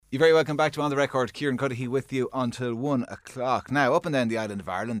You're very welcome back to On The Record. Kieran Cuddihy with you until 1 o'clock. Now, up and down the island of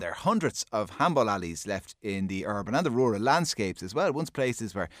Ireland, there are hundreds of handball alleys left in the urban and the rural landscapes as well. Once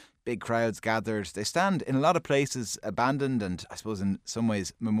places where big crowds gathered. They stand in a lot of places abandoned and, I suppose, in some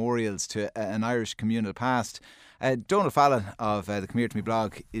ways memorials to an Irish communal past. Donald Fallon of the Come Here To Me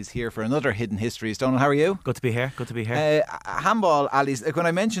blog is here for another Hidden Histories. Donald, how are you? Good to be here. Good to be here. Handball alleys, like when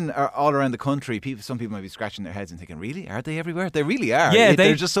I mention all around the country, some people might be scratching their heads and thinking, really? Are they everywhere? They really are. Yeah,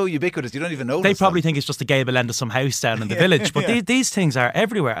 they're just so ubiquitous. You don't even notice They probably them. think it's just a gable end of some house down in the village. But these things are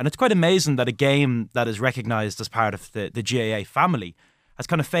everywhere. And it's quite amazing that a game that is recognised as part of the GAA family has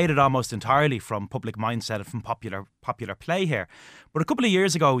kind of faded almost entirely from public mindset and from popular play here. But a couple of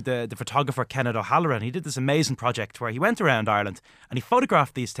years ago, the photographer Kenneth O'Halloran, he did this amazing project where he went around Ireland and he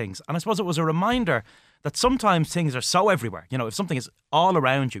photographed these things. And I suppose it was a reminder that sometimes things are so everywhere. You know, if something is all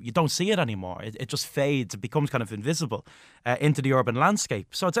around you, you don't see it anymore. It just fades. It becomes kind of invisible into the urban landscape.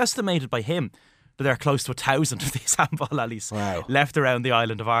 So it's estimated by him that there are close to 1,000 of these handball alleys left around the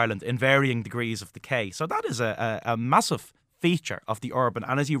island of Ireland in varying degrees of decay. So that is a massive feature of the urban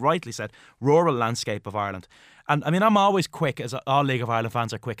and, as you rightly said, rural landscape of Ireland. And I mean, I'm always quick, as all League of Ireland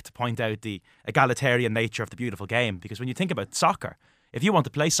fans are quick, to point out the egalitarian nature of the beautiful game, because when you think about soccer, if you want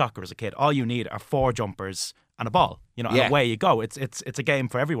to play soccer as a kid, all you need are 4 jumpers and a ball, you know, and away you go. It's a game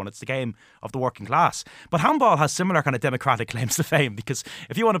for everyone. It's the game of the working class. But handball has similar kind of democratic claims to fame, because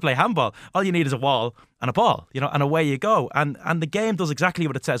if you want to play handball, all you need is a wall and a ball, you know, and away you go. And the game does exactly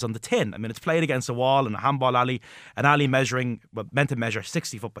what it says on the tin. I mean, it's played against a wall in a handball alley, an alley meant to measure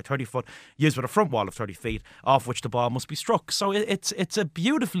 60 foot by 30 foot, used with a front wall of 30 feet, off which the ball must be struck. So it's a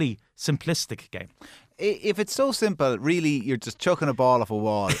beautifully simplistic game. If it's so simple, really, you're just chucking a ball off a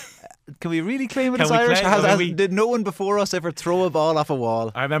wall. Can we really claim it as we Irish? Did no one before us ever throw a ball off a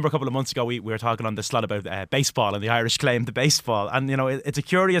wall? I remember a couple of months ago we were talking on this slot about baseball and the Irish claim to baseball. And, you know, it's a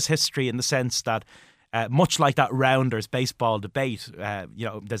curious history in the sense that much like that Rounders baseball debate, you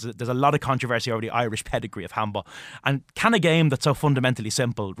know, there's a lot of controversy over the Irish pedigree of handball. And can a game that's so fundamentally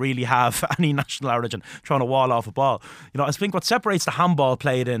simple really have any national origin, throwing a wall off a ball? You know, I think what separates the handball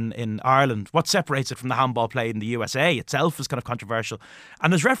played in Ireland, what separates it from the handball played in the USA itself is kind of controversial.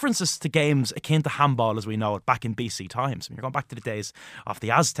 And there's references to games akin to handball as we know it back in BC times. I mean, you're going back to the days of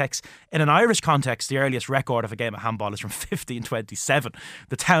the Aztecs. In an Irish context, the earliest record of a game of handball is from 1527.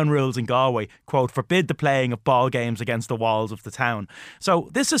 The town rules in Galway, quote, forbid the playing of ball games against the walls of the town. So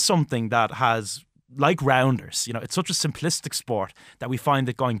this is something that has, like Rounders, you know, it's such a simplistic sport that we find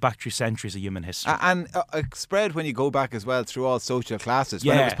it going back through centuries of human history. And spread when you go back as well through all social classes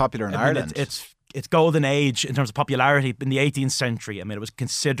when it was popular in Ireland. It's golden age in terms of popularity in the 18th century. I mean, it was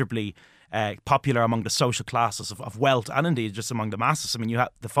considerably popular among the social classes of wealth and indeed just among the masses. I mean,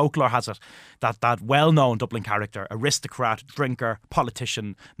 the folklore has it that well-known Dublin character, aristocrat, drinker,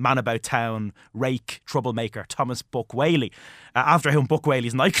 politician, man about town, rake, troublemaker, Thomas Buck Whaley, after whom Buck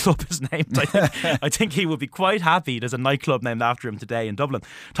Whaley's nightclub is named. I think he would be quite happy there's a nightclub named after him today in Dublin.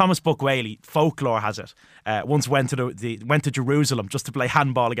 Thomas Buck Whaley, folklore has it, once went to Jerusalem just to play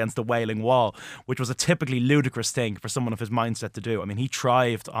handball against the Wailing Wall, which was a typically ludicrous thing for someone of his mindset to do. I mean, he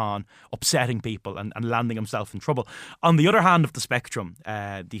thrived on upsetting people and landing himself in trouble. On the other hand of the spectrum,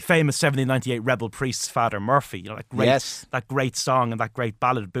 the famous 1798 rebel priest's Father Murphy, you know, that great song and that great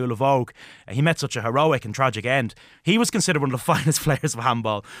ballad, Bull of Vogue, he met such a heroic and tragic end. He was considered one of the finest players of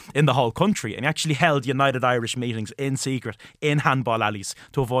handball in the whole country, and he actually held United Irish meetings in secret in handball alleys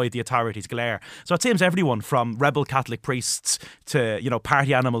to avoid the authorities' glare. So it seems everyone from rebel Catholic priests to, you know,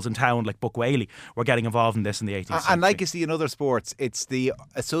 party animals in town like Buck Whaley were getting involved in this in the 18th century. And like you see in other sports, it's the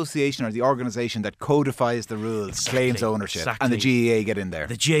association or the organisation that codifies the rules, claims ownership, and the GAA get in there.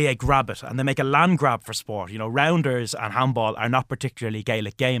 The GAA grab it and they make a land grab for sport. You know, Rounders and handball are not particularly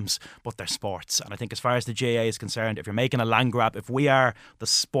Gaelic games, but they're sports. And I think as far as the GAA is concerned, if you're making a land grab, if we are the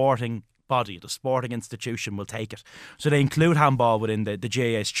sporting body, the sporting institution, will take it. So they include handball within the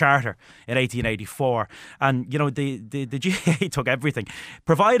GAA's charter in 1884. And, you know, the GAA took everything,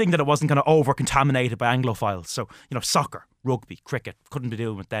 providing that it wasn't kind of over-contaminated by Anglophiles. So, you know, soccer, rugby, cricket, couldn't be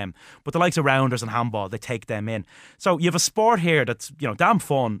dealing with them. But the likes of Rounders and handball, they take them in. So you have a sport here that's, you know, damn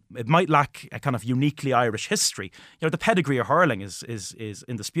fun. It might lack a kind of uniquely Irish history. You know, the pedigree of hurling is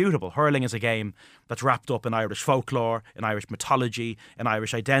indisputable. Hurling is a game that's wrapped up in Irish folklore, in Irish mythology, in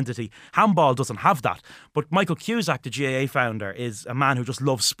Irish identity. Handball doesn't have that. But Michael Cusack, the GAA founder, is a man who just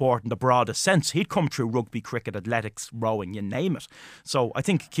loves sport in the broadest sense. He'd come through rugby, cricket, athletics, rowing, you name it. So I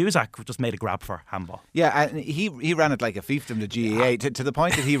think Cusack just made a grab for handball. Yeah, and he ran it like a fiefdom to GAA to the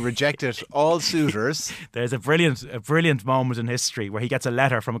point that he rejected all suitors. There's a brilliant moment in history where he gets a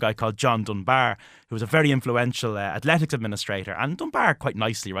letter from a guy called John Dunbar, who was a very influential athletics administrator. And Dunbar quite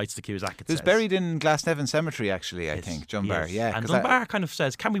nicely writes to Cusack. Who's buried in Glasnevin Cemetery, actually, I think, Dunbar. Yeah, and Dunbar kind of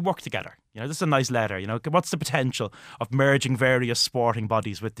says, can we work together? This is a nice letter. What's the potential of merging various sporting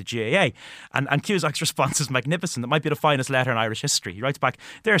bodies with the GAA? And Cusack's response is magnificent. It might be the finest letter in Irish history. He writes back,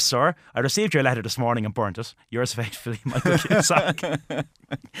 "Dear sir, I received your letter this morning and burnt it. Yours faithfully, Michael Cusack."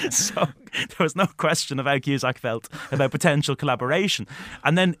 So there was no question of how Cusack felt about potential collaboration.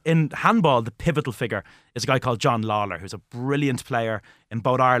 And then in handball, the pivotal figure is a guy called John Lawler, who's a brilliant player in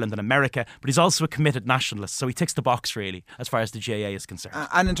both Ireland and America, but he's also a committed nationalist. So he ticks the box, really, as far as the GAA is concerned.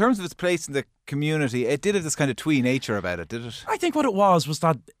 And in terms of its place in the community, it did have this kind of twee nature about it, did it? I think what it was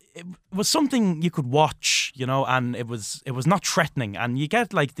that it was something you could watch, and it was not threatening. And you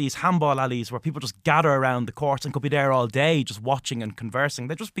get like these handball alleys where people just gather around the courts and could be there all day just watching and conversing.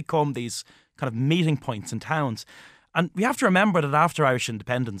 They just become these kind of meeting points in towns. And we have to remember that after Irish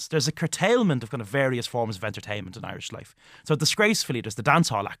independence, there's a curtailment of kind of various forms of entertainment in Irish life. So disgracefully, there's the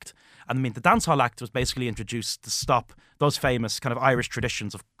Dancehall Act. And the Dancehall Act was basically introduced to stop those famous kind of Irish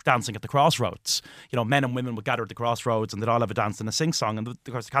traditions of dancing at the crossroads. Men and women would gather at the crossroads and they'd all have a dance and a sing-song. And of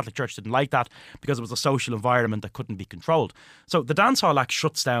course, the Catholic Church didn't like that because it was a social environment that couldn't be controlled. So the Dancehall Act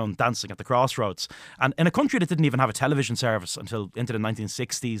shuts down dancing at the crossroads. And in a country that didn't even have a television service until into the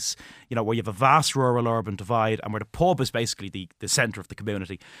 1960s, where you have a vast rural-urban divide and where the pub is basically the centre of the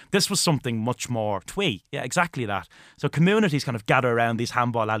community, this was something much more twee. Yeah, exactly that. So communities kind of gather around these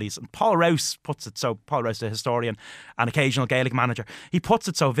handball alleys. And Paul Rouse puts it so, Paul Rouse, the historian and occasional Gaelic manager, he puts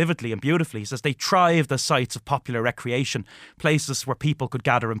it so vividly and beautifully. He says they thrived as sites of popular recreation, places where people could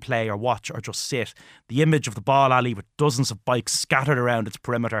gather and play or watch or just sit. The image of the ball alley with dozens of bikes scattered around its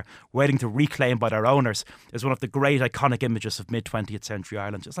perimeter, waiting to reclaim by their owners, is one of the great iconic images of mid-20th century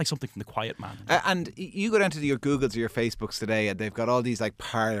Ireland. It's like something from The Quiet Man. And you go down to your Googles or your Facebooks today and they've got all these like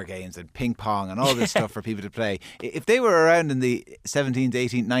parlour games and ping pong and all this stuff for people to play. If they were around in the 17th,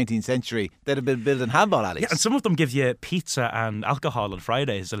 18th, 19th century, they'd have been building handball alleys. Yeah, and some of them give you pizza and alcohol on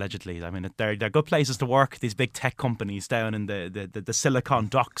Fridays, allegedly. I mean, they're good places to work, these big tech companies down in the Silicon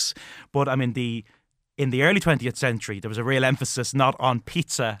Docks. But I mean, in the early 20th century, there was a real emphasis not on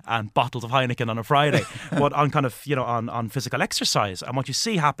pizza and bottles of Heineken on a Friday, but on kind of, on physical exercise. And what you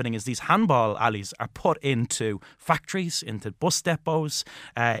see happening is these handball alleys are put into factories, into bus depots,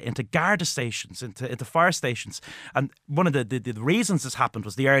 into Garda stations, into fire stations. And one of the reasons this happened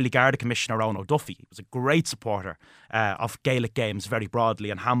was the early Garda Commissioner, Eoin O'Duffy. He was a great supporter of Gaelic games very broadly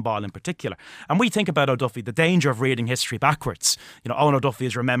and handball in particular. And we think about O'Duffy, the danger of reading history backwards. Eoin O'Duffy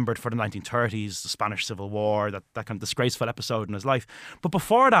is remembered for the 1930s, the Spanish Civil War, that kind of disgraceful episode in his life. But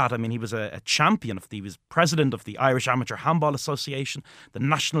before that, I mean, he was a champion he was president of the Irish Amateur Handball Association, the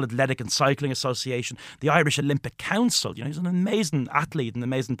National Athletic and Cycling Association, the Irish Olympic Council. He's an amazing athlete, an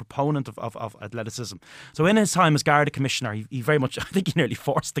amazing proponent of athleticism. So in his time as Garda Commissioner, he very much, I think he nearly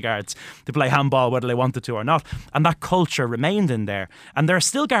forced the guards to play handball whether they wanted to or not. And that culture remained in there. And there are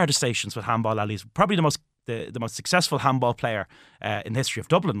still Garda stations with handball alleys. Probably the most successful handball player in the history of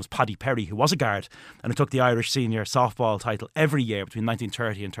Dublin was Paddy Perry, who was a guard and who took the Irish senior softball title every year between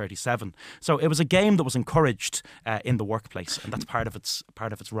 1930 and 37. So it was a game that was encouraged in the workplace, and that's part of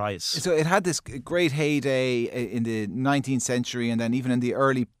its rise. So it had this great heyday in the 19th century, and then even in the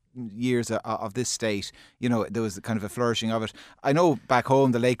early years of this state, there was kind of a flourishing of it. I know back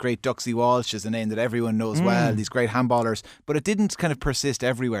home the late great Duxie Walsh is a name that everyone knows well, these great handballers, but it didn't kind of persist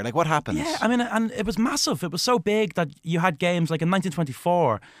everywhere. Like, what happened? Yeah, I mean, and it was massive. It was so big that you had games like in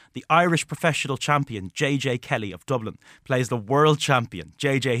 1924, the Irish professional champion J.J. Kelly of Dublin plays the world champion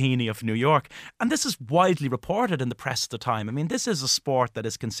J.J. Heaney of New York, and this is widely reported in the press at the time. I mean, this is a sport that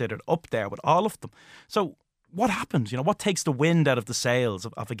is considered up there with all of them. So what happened? What takes the wind out of the sails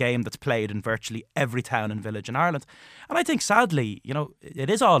of a game that's played in virtually every town and village in Ireland? And I think, sadly, it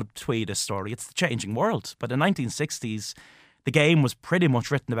is all twee, this story. It's the changing world. But in the 1960s, the game was pretty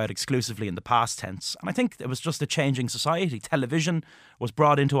much written about exclusively in the past tense. And I think it was just a changing society. Television was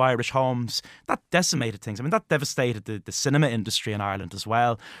brought into Irish homes. That decimated things. I mean, that devastated the cinema industry in Ireland as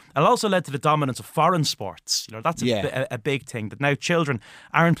well. It also led to the dominance of foreign sports. That's a big thing, that now children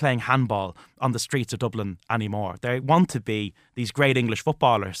aren't playing handball on the streets of Dublin anymore. They want to be these great English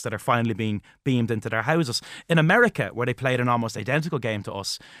footballers that are finally being beamed into their houses. In America, where they played an almost identical game to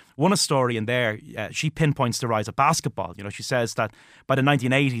us, one historian there, she pinpoints the rise of basketball. She says that by the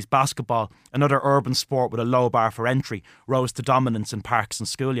 1980s, basketball, another urban sport with a low bar for entry, rose to dominance in parks and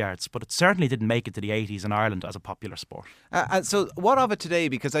schoolyards, but it certainly didn't make it to the 80s in Ireland as a popular sport. So what of it today?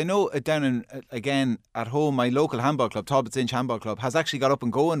 Because I know down in, again, at home, my local handball club, Talbot's Inch Handball Club, has actually got up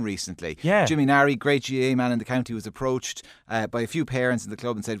and going recently. Yeah. Jimmy Nari, great GAA man in the county, was approached by a few parents in the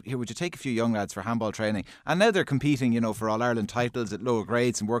club and said, here, would you take a few young lads for handball training? And now they're competing, for All-Ireland titles at lower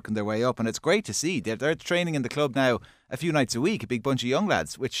grades and working their way up. And it's great to see. They're training in the club now a few nights a week, a big bunch of young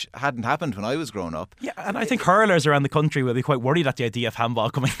lads, which hadn't happened when I was growing up. Yeah, and I think hurlers around the country will be quite worried at the idea of handball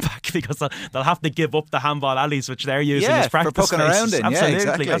coming back, because they'll have to give up the handball alleys which they're using as practice for poking around in. Absolutely,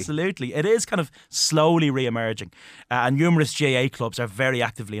 exactly. Absolutely. It is kind of slowly re-emerging. And numerous GAA clubs are very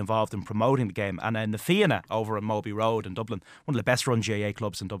actively involved in promoting the game. And in the Fianna over on Moby Road in Dublin, one of the best run GAA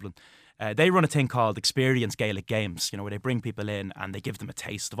clubs in Dublin, they run a thing called Experience Gaelic Games, where they bring people in and they give them a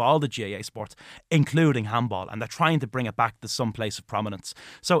taste of all the GAA sports, including handball, and they're trying to bring it back to some place of prominence.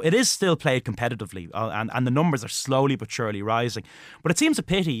 So it is still played competitively, and the numbers are slowly but surely rising. But it seems a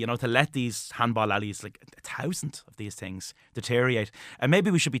pity, to let these handball alleys, like 1,000 of these things, deteriorate. And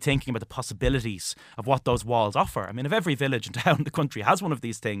maybe we should be thinking about the possibilities of what those walls offer. I mean, if every village and town in the country has one of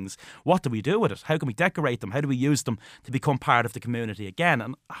these things, what do we do with it? How can we decorate them? How do we use them to become part of the community again?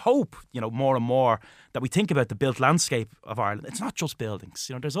 And I hope, more and more that we think about the built landscape of Ireland. It's not just buildings.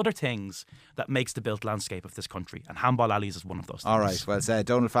 There's other things that makes the built landscape of this country, and handball alleys is one of those things. All right, well said.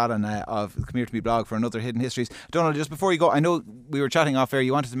 Donald Fallon of the Come Here To Me blog for another Hidden Histories. Donald, just before you go, I know we were chatting off air,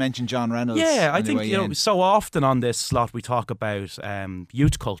 you wanted to mention John Reynolds. Yeah, I think, so often on this slot we talk about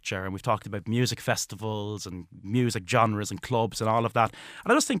youth culture, and we've talked about music festivals and music genres and clubs and all of that.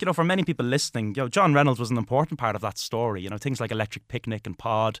 And I just think, for many people listening, John Reynolds was an important part of that story. Things like Electric Picnic and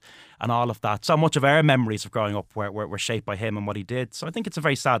Pod and all of that. So much of our memories of growing up were shaped by him and what he did. So I think it's a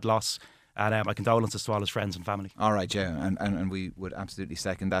very sad loss. And my condolences to all his friends and family. All right, yeah, and we would absolutely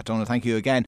second that. Donald, thank you again.